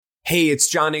Hey, it's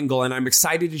John Engel, and I'm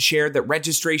excited to share that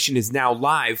registration is now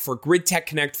live for Grid Tech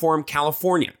Connect Forum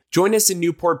California. Join us in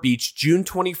Newport Beach, June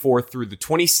 24th through the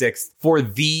 26th for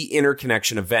the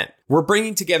Interconnection event. We're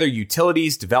bringing together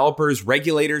utilities, developers,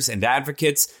 regulators, and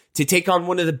advocates to take on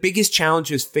one of the biggest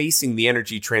challenges facing the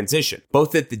energy transition,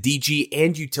 both at the DG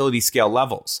and utility scale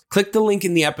levels. Click the link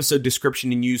in the episode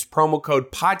description and use promo code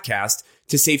PODCAST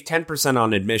to save 10%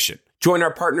 on admission. Join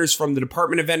our partners from the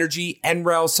Department of Energy,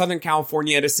 NREL, Southern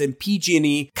California Edison,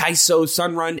 PG&E, CAISO,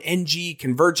 Sunrun, NG,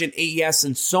 Convergent, AES,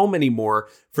 and so many more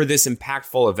for this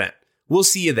impactful event. We'll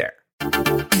see you there.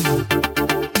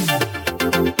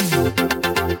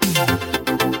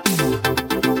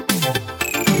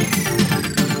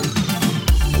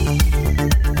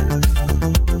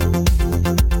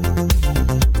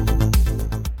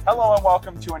 Hello and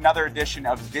welcome to another edition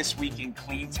of This Week in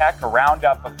Cleantech, a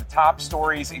roundup of the top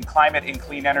stories in climate and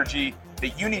clean energy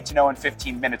that you need to know in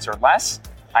 15 minutes or less.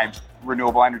 I'm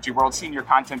Renewable Energy World Senior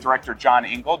Content Director John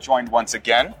Engel, joined once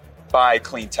again by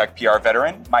Cleantech PR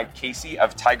veteran Mike Casey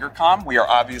of TigerCom. We are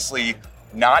obviously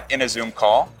not in a Zoom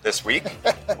call this week.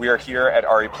 We are here at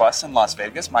RE Plus in Las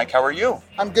Vegas. Mike, how are you?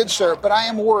 I'm good, sir, but I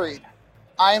am worried.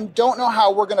 I don't know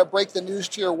how we're going to break the news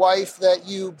to your wife that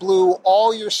you blew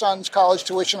all your son's college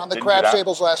tuition on the craps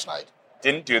tables last night.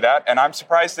 Didn't do that, and I'm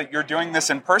surprised that you're doing this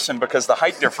in person because the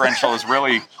height differential is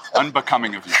really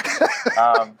unbecoming of you.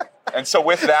 And so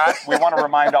with that, we want to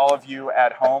remind all of you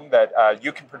at home that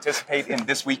you can participate in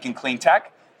This Week in Clean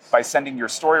Tech by sending your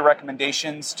story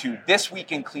recommendations to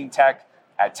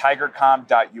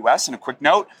thisweekincleantech@tigercom.us. And a quick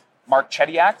note, Mark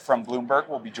Chediak from Bloomberg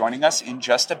will be joining us in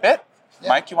just a bit. Yeah.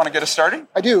 Mike, you want to get us started?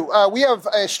 I do. We have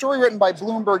a story written by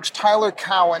Bloomberg's Tyler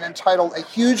Cowen entitled A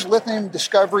Huge Lithium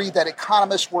Discovery That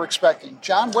Economists Were Expecting.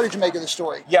 John, what did you make of the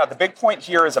story? Yeah, the big point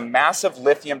here is a massive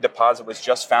lithium deposit was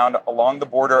just found along the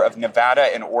border of Nevada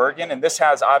and Oregon. And this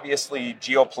has obviously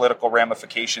geopolitical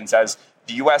ramifications as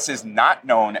the U.S. is not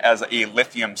known as a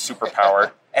lithium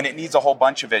superpower, and it needs a whole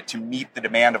bunch of it to meet the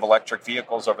demand of electric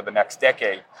vehicles over the next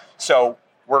decade. So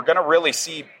we're going to really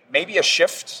see maybe a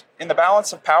shift in the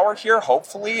balance of power here,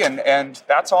 hopefully, and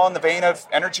that's all in the vein of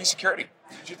energy security.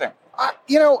 What do you think? I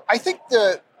think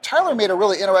Tyler made a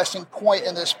really interesting point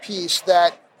in this piece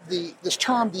that this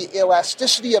term, the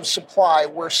elasticity of supply,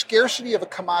 where scarcity of a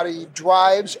commodity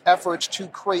drives efforts to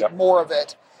create more of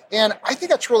it. And I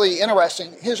think that's really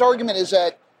interesting. His argument is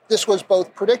that this was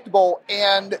both predictable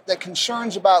and that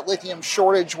concerns about lithium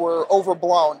shortage were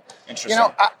overblown. Interesting.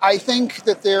 I think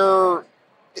that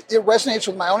it resonates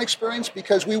with my own experience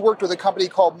because we worked with a company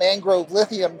called Mangrove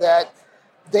Lithium that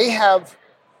they have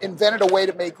invented a way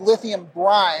to make lithium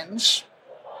brines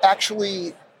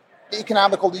actually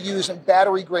economical to use in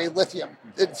battery-grade lithium.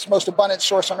 It's the most abundant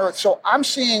source on Earth. So I'm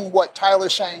seeing what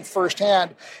Tyler's saying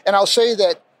firsthand, and I'll say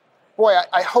that, boy,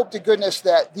 I hope to goodness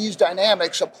that these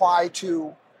dynamics apply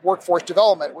to workforce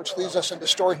development, which leads us into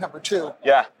story number 2.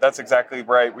 Yeah, that's exactly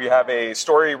right. We have a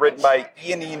story written by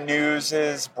E&E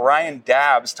News' Brian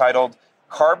Dabbs titled,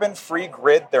 Carbon-Free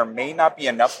Grid, There May Not Be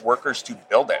Enough Workers to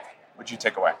Build It. What'd you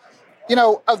take away?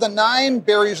 Of the 9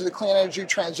 barriers of the clean energy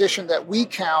transition that we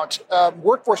count,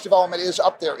 workforce development is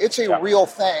up there. It's a real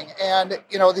thing. And,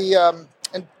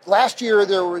 and last year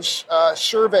there was a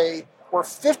survey where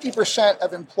 50%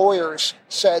 of employers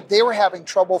said they were having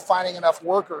trouble finding enough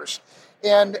workers.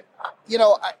 And,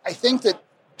 I think that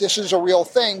this is a real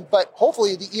thing, but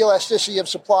hopefully the elasticity of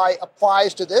supply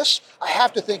applies to this. I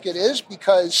have to think it is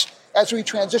because as we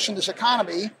transition this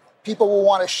economy, people will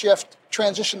want to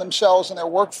transition themselves and their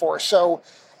workforce. So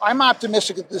I'm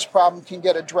optimistic that this problem can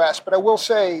get addressed. But I will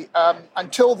say,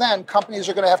 until then, companies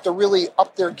are going to have to really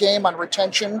up their game on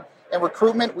retention and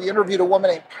recruitment. We interviewed a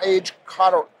woman named Paige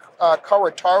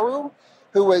Karataru,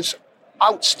 who was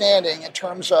outstanding in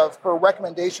terms of her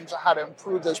recommendations on how to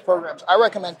improve those programs. I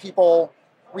recommend people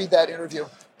read that interview.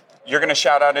 You're going to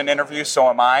shout out an interview, so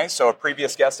am I. So a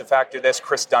previous guest of Factor This,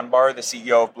 Chris Dunbar, the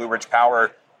CEO of Blue Ridge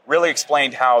Power, really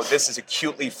explained how this is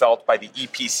acutely felt by the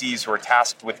EPCs who are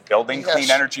tasked with building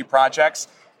clean energy projects.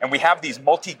 And we have these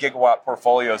multi-gigawatt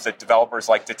portfolios that developers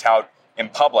like to tout in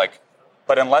public.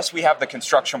 But unless we have the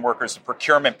construction workers, the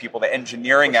procurement people, the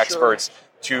engineering experts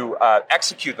to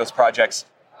execute those projects,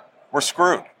 we're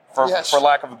screwed, for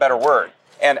lack of a better word.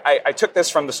 And I took this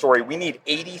from the story. We need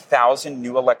 80,000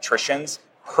 new electricians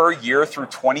per year through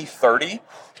 2030.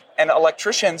 And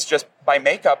electricians, just by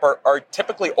makeup, are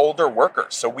typically older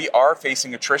workers. So we are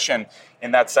facing attrition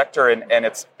in that sector, and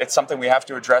it's something we have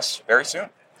to address very soon.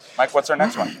 Mike, what's our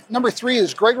next one? Number 3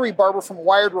 is Gregory Barber from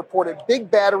Wired reported,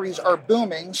 big batteries are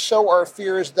booming, so are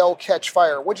fears they'll catch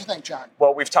fire. What do you think, John?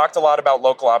 Well, we've talked a lot about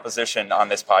local opposition on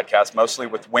this podcast, mostly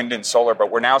with wind and solar,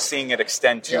 but we're now seeing it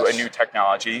extend to a new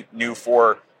technology, new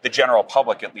for the general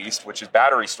public at least, which is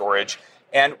battery storage.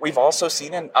 And we've also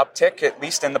seen an uptick, at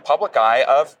least in the public eye,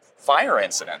 of fire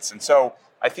incidents. And so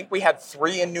I think we had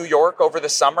 3 in New York over the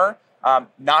summer.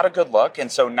 Not a good look.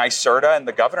 And so NYSERDA and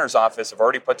the governor's office have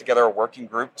already put together a working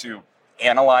group to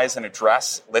analyze and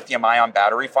address lithium-ion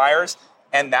battery fires.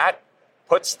 And that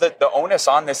puts the onus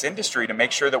on this industry to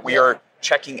make sure that we are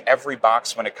checking every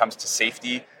box when it comes to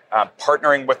safety,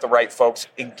 partnering with the right folks,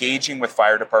 engaging with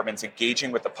fire departments,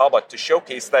 engaging with the public to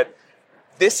showcase that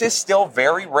this is still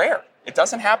very rare. It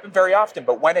doesn't happen very often,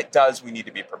 but when it does, we need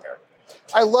to be prepared.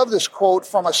 I love this quote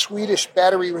from a Swedish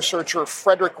battery researcher,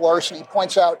 Fredrik Larsson. He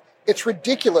points out, it's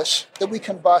ridiculous that we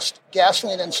combust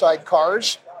gasoline inside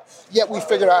cars, yet we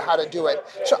figured out how to do it.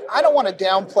 So I don't want to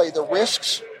downplay the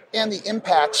risks and the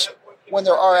impacts when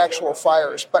there are actual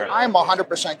fires, but I'm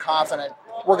 100% confident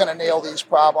we're going to nail these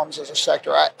problems as a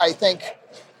sector. I think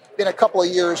in a couple of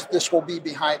years, this will be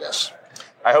behind us.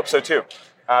 I hope so too.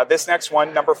 This next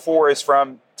one, number 4, is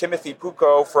from Timothy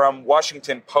Pucco from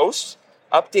Washington Post.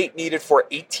 Update needed for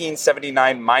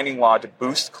 1879 mining law to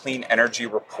boost clean energy,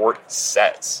 report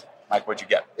says. Mike, what'd you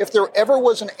get? If there ever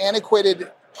was an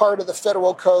antiquated part of the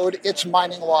federal code, it's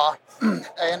mining law.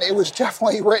 And it was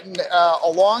definitely written a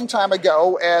long time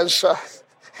ago as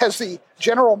the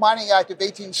General Mining Act of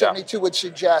 1872 would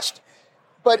suggest.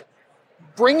 But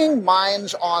bringing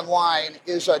mines online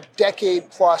is a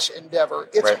decade-plus endeavor.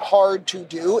 It's hard to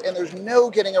do, and there's no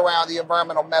getting around the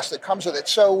environmental mess that comes with it.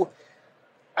 So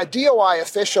a DOI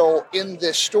official in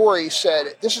this story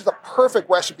said, this is the perfect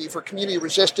recipe for community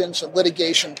resistance and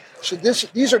litigation. So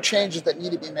these are changes that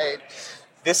need to be made.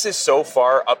 This is so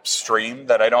far upstream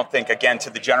that I don't think, again, to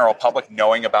the general public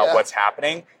knowing about what's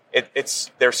happening,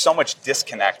 there's so much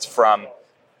disconnect from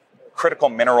critical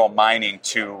mineral mining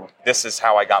to this is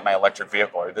how I got my electric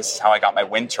vehicle or this is how I got my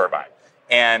wind turbine.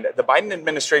 And the Biden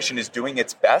administration is doing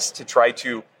its best to try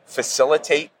to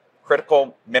facilitate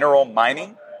critical mineral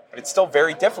mining, but it's still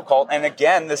very difficult. And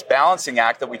again, this balancing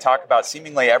act that we talk about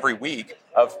seemingly every week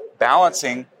of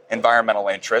balancing environmental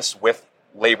interests with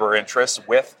labor interests,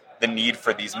 with the need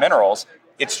for these minerals,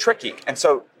 it's tricky. And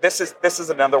so this is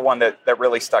another one that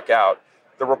really stuck out.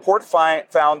 The report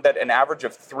found that an average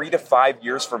of 3 to 5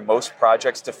 years for most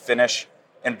projects to finish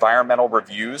environmental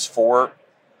reviews for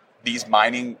these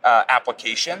mining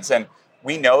applications. And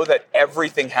we know that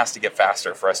everything has to get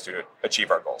faster for us to achieve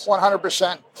our goals.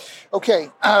 100%. Okay,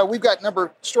 we've got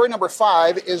story number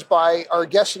 5 is by our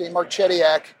guest today, Mark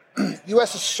Chediak.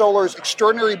 U.S. solar's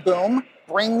extraordinary boom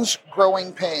brings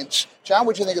growing pains. John,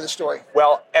 what do you think of the story?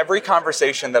 Well, every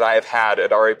conversation that I have had at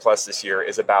RA Plus this year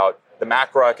is about the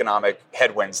macroeconomic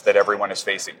headwinds that everyone is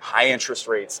facing. High interest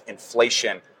rates,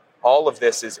 inflation, all of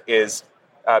this is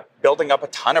building up a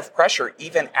ton of pressure,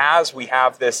 even as we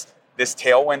have this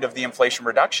tailwind of the Inflation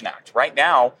Reduction Act. Right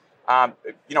now,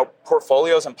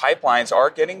 portfolios and pipelines are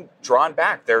getting drawn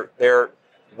back. They're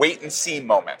wait-and-see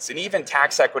moments. And even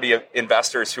tax equity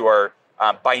investors who are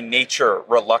by nature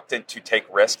reluctant to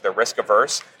take risk, they're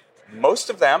risk-averse, most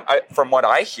of them, from what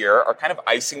I hear, are kind of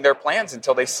icing their plans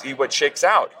until they see what shakes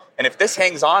out. And if this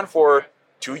hangs on for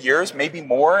 2 years, maybe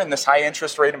more in this high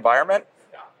interest rate environment,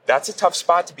 that's a tough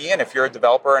spot to be in if you're a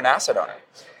developer or an asset owner.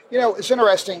 You know, it's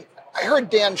interesting. I heard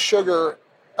Dan Sugar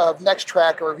of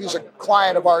Nextracker, he's a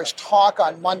client of ours, talk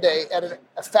on Monday at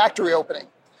a factory opening.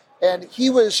 And he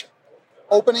was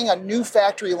opening a new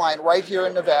factory line right here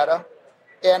in Nevada.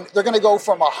 And they're going to go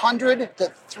from 100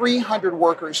 to 300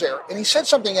 workers there. And he said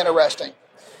something interesting.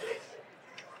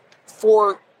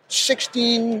 For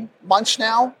 16 months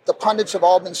now, the pundits have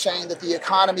all been saying that the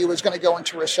economy was going to go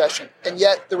into recession. And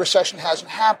yet the recession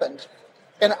hasn't happened.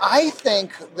 And I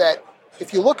think that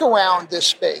if you look around this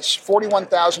space,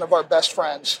 41,000 of our best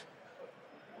friends,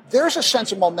 there's a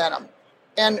sense of momentum.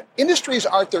 And industries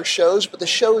aren't their shows, but the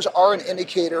shows are an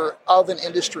indicator of an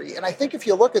industry. And I think if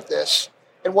you look at this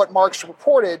and what Mark's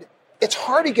reported, it's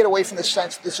hard to get away from the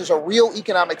sense that this is a real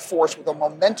economic force with a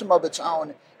momentum of its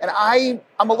own. And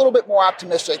I'm a little bit more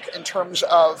optimistic in terms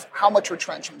of how much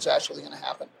retrenchment is actually going to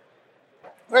happen.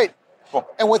 Great. Cool.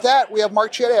 And with that, we have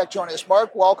Mark Chediak joining us.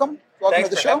 Mark, welcome. Welcome Thanks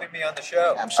to the for show. having me on the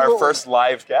show. Absolutely. Our first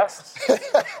live guest,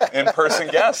 in-person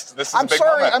guest. This is a big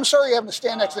moment. I'm sorry you having to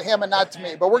stand next to him and not to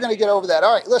me, but we're going to get over that.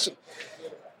 All right, listen.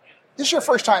 This is your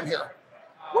first time here.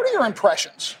 What are your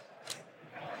impressions?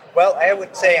 Well, I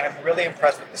would say I'm really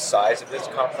impressed with the size of this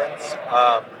conference.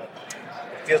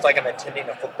 It feels like I'm attending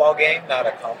a football game, not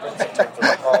a conference, in terms of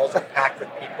the halls are packed with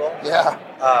people. Yeah.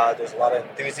 There's a lot of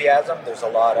enthusiasm. There's a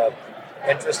lot of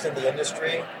interest in the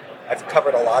industry. I've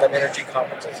covered a lot of energy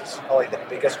conferences. It's probably the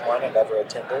biggest one I've ever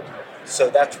attended. So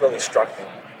that's really struck me.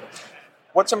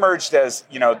 What's emerged as,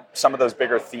 some of those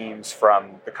bigger themes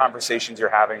from the conversations you're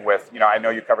having with, I know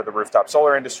you cover the rooftop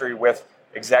solar industry with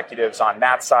executives on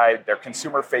that side. They're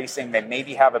consumer facing. They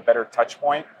maybe have a better touch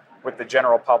point with the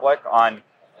general public on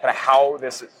kind of how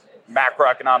this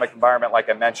macroeconomic environment, like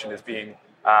I mentioned, is being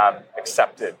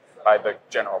accepted by the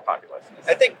general populace.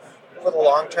 I think for the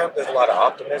long term, there's a lot of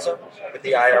optimism with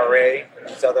the IRA and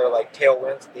these other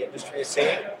tailwinds that the industry is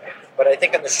seeing. But I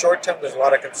think in the short term, there's a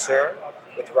lot of concern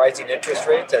with rising interest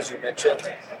rates. As you mentioned,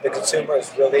 the consumer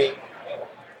is really,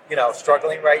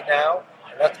 struggling right now.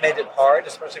 And that's made it hard,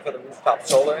 especially for the rooftop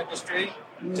solar industry,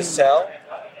 to sell.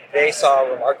 They saw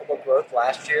remarkable growth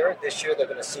last year. This year, they're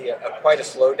going to see quite a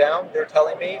slowdown, they're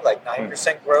telling me,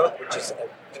 9% growth, which is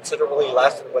considerably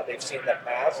less than what they've seen in the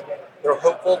past. They're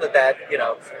hopeful that that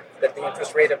the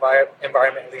interest rate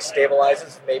environment at least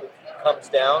stabilizes and maybe comes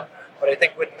down. But I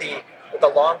think with the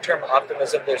long-term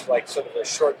optimism, there's sort of a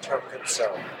short-term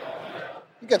concern.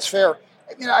 I think that's fair.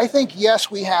 I think, yes,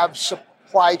 we have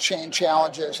supply chain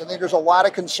challenges. I think there's a lot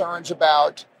of concerns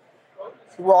about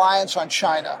reliance on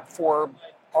China for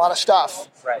a lot of stuff.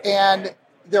 Right. And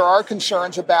there are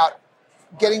concerns about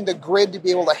getting the grid to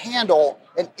be able to handle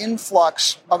an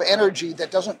influx of energy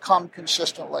that doesn't come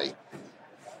consistently.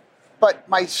 But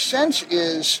my sense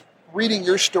is, reading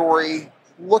your story,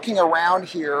 looking around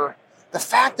here, the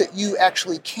fact that you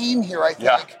actually came here, I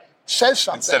think, says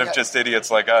something. Instead of just idiots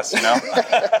like us, This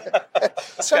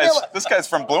guy's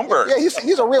from Bloomberg. Yeah,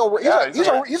 he's a real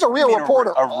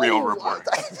reporter. A real reporter.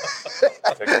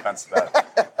 I take offense to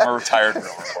that. I'm a retired real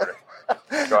reporter.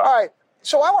 Go on. All right.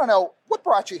 So I want to know, what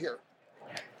brought you here?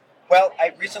 Well,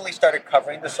 I recently started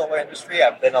covering the solar industry.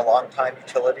 I've been a long-time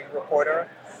utility reporter,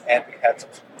 and we've had some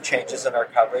changes in our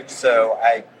coverage. So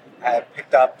I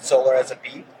picked up solar as a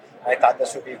beat. I thought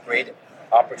this would be a great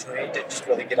opportunity to just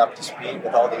really get up to speed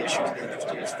with all the issues the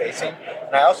industry is facing.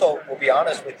 And I also will be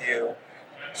honest with you,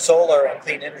 solar and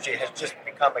clean energy has just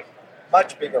become a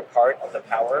much bigger part of the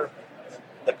power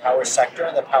sector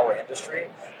and the power industry.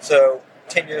 So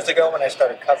 10 years ago when I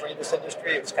started covering this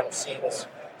industry, it was kind of seen as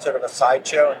sort of a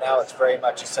sideshow, and now it's very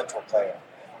much a central player.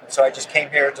 And so I just came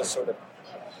here to sort of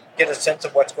get a sense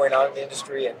of what's going on in the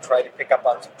industry and try to pick up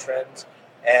on some trends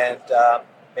and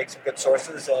make some good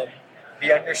sources and be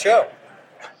on your show.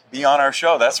 Be on our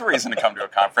show. That's a reason to come to a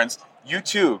conference. You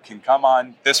too can come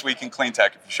on This Week in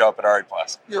Cleantech if you show up at RE+.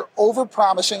 You're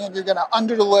over-promising and you're going to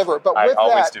under-deliver. But with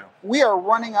that, we are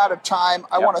running out of time.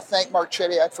 I want to thank Mark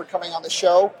Chediak for coming on the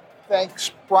show.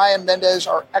 Thanks Brian Mendez,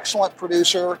 our excellent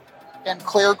producer, and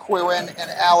Claire Quirin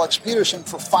and Alex Peterson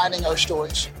for finding our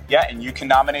stories. Yeah, and you can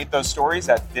nominate those stories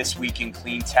at This Week in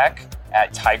Cleantech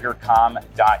at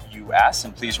tigercom.us.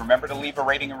 And please remember to leave a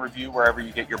rating and review wherever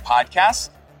you get your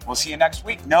podcasts. We'll see you next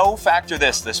week. No Factor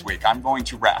This week. I'm going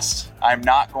to rest. I'm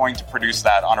not going to produce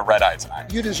that on a red eye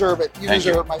tonight. You deserve it. You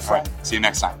deserve it, my friend. Right. See you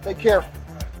next time. Take care.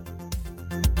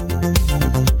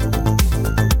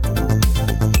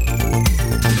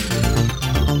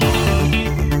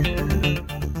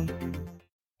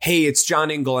 Hey, it's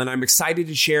John Engel, and I'm excited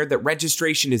to share that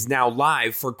registration is now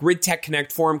live for GridTech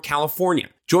Connect Forum California.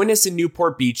 Join us in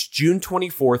Newport Beach, June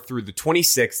 24th through the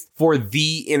 26th for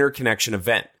the Interconnection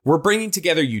event. We're bringing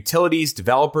together utilities,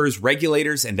 developers,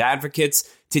 regulators, and advocates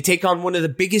to take on one of the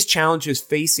biggest challenges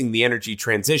facing the energy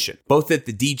transition, both at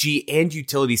the DG and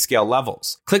utility scale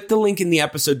levels. Click the link in the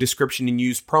episode description and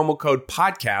use promo code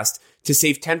PODCAST to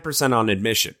save 10% on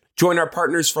admission. Join our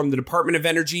partners from the Department of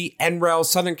Energy, NREL,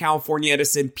 Southern California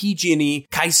Edison, PG&E,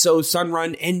 CAISO,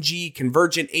 Sunrun, NG,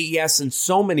 Convergent, AES, and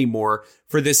so many more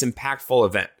for this impactful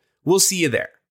event. We'll see you there.